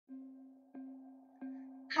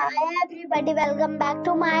Hi everybody, welcome back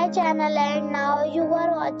to my channel and now you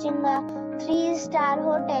are watching a 3-star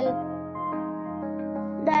hotel.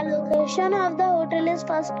 The location of the hotel is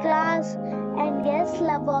first class and guests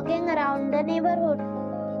love walking around the neighborhood.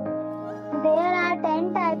 There are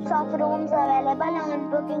 10 types of rooms available on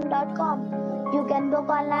booking.com. You can book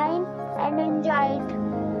online and enjoy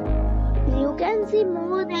it. You can see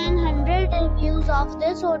more than 100 reviews of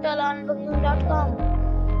this hotel on booking.com.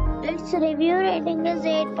 Its review rating is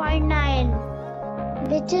 8.9,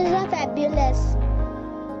 which is a fabulous.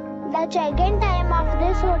 The check-in time of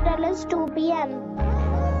this hotel is 2 p.m.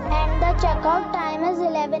 and the check-out time is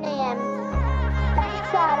 11 a.m.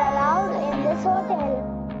 Pets are allowed in this hotel.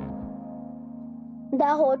 The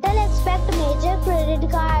hotel accepts major credit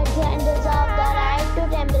cards and reserves the right to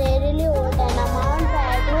temporarily hold an amount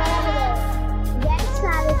prior to arrival. Guests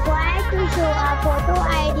are required to show a photo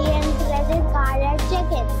ID and credit card at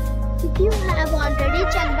check-in. If you have already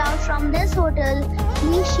checked out from this hotel,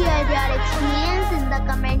 please share your experience in the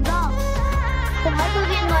comment box. For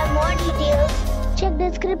booking or more details, check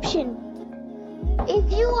description.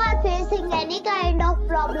 If you are facing any kind of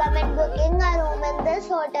problem in booking a room in this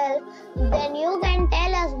hotel, then you can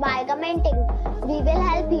tell us by commenting. We will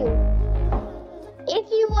help you. If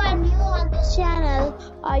you are new on this channel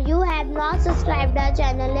or you have not subscribed our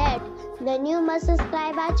channel yet, then you must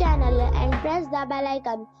subscribe our channel and press the bell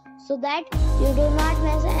icon so that you do not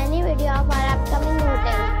miss any video of our upcoming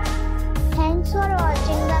hotel. Thanks for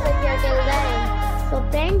watching the video till the end. So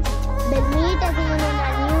friends, we'll meet again in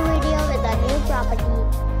a new video with a new property.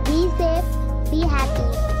 Be safe, be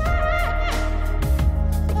happy.